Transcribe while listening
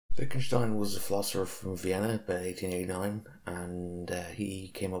Wittgenstein was a philosopher from Vienna about 1889, and he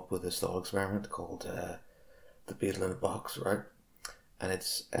came up with this thought experiment called the Beetle in a box, right? And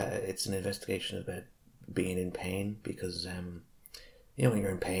it's an investigation about being in pain because when you're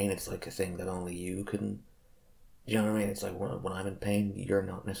in pain, it's like a thing that only you can. You know what I mean? It's like when I'm in pain, you're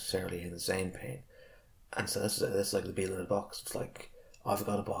not necessarily in the same pain, and so that's like the beetle in a box. It's like I've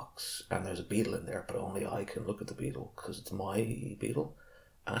got a box and there's a beetle in there, but only I can look at the beetle because it's my beetle.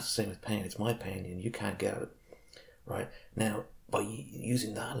 And that's the same with pain. It's my pain and you can't get it. Right? Now, by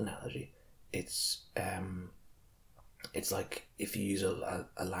using that analogy, it's like if you use a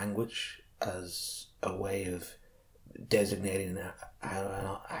language as a way of designating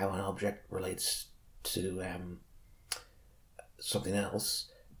how an object relates to something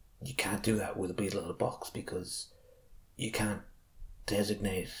else, you can't do that with a beetle in a box because you can't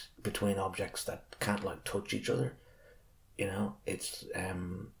designate between objects that can't like touch each other. It's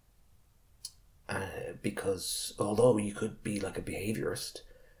because although you could be like a behaviorist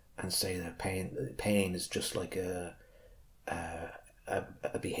and say that pain is just like a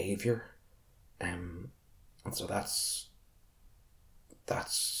behavior, and so that's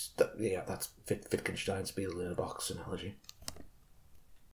Wittgenstein's beetle in a box analogy.